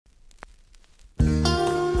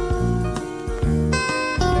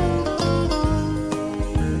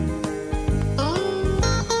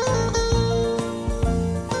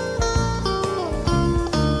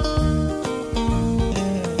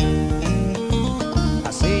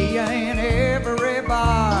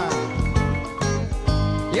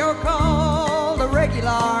so-called a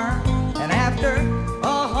regular, and after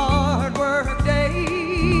a hard work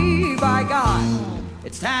day, by God,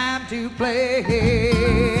 it's time to play.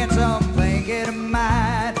 And some think it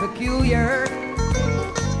might peculiar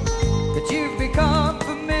that you've become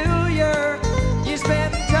familiar. You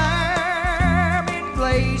spend time in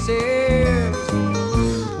places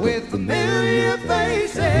with familiar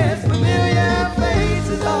faces. Familiar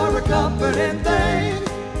faces are a comforting thing.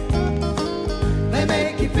 They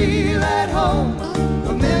make you feel at home.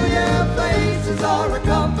 Familiar faces are a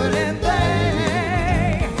comforting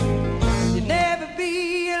thing. You'll never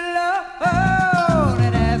be alone.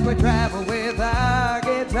 And as we travel with our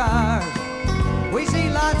guitars, we see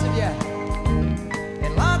lots of you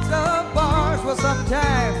in lots of bars. Well,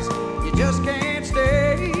 sometimes you just can't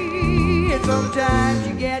stay, and sometimes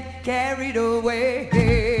you get carried away.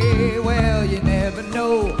 Well, you never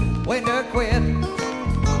know when to quit.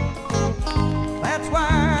 That's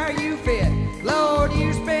why you fit. Lord,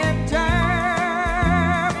 you spend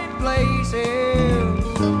time in places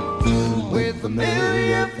with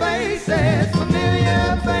familiar faces.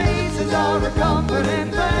 Familiar faces are a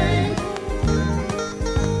comforting thing.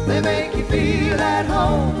 They make you feel at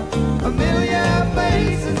home. Familiar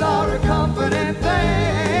faces are a comforting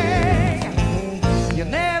thing. You'll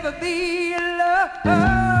never be alone.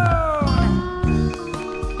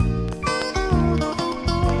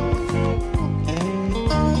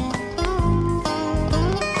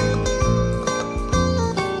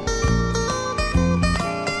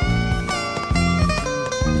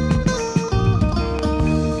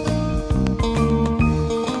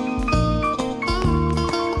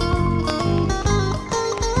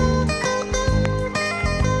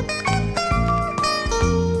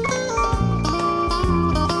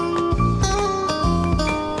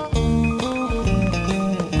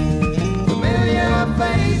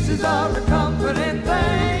 Faces are a comforting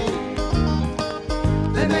thing.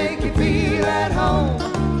 They make you feel at home.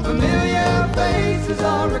 Familiar faces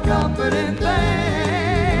are a comforting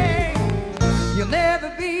thing. You'll never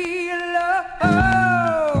be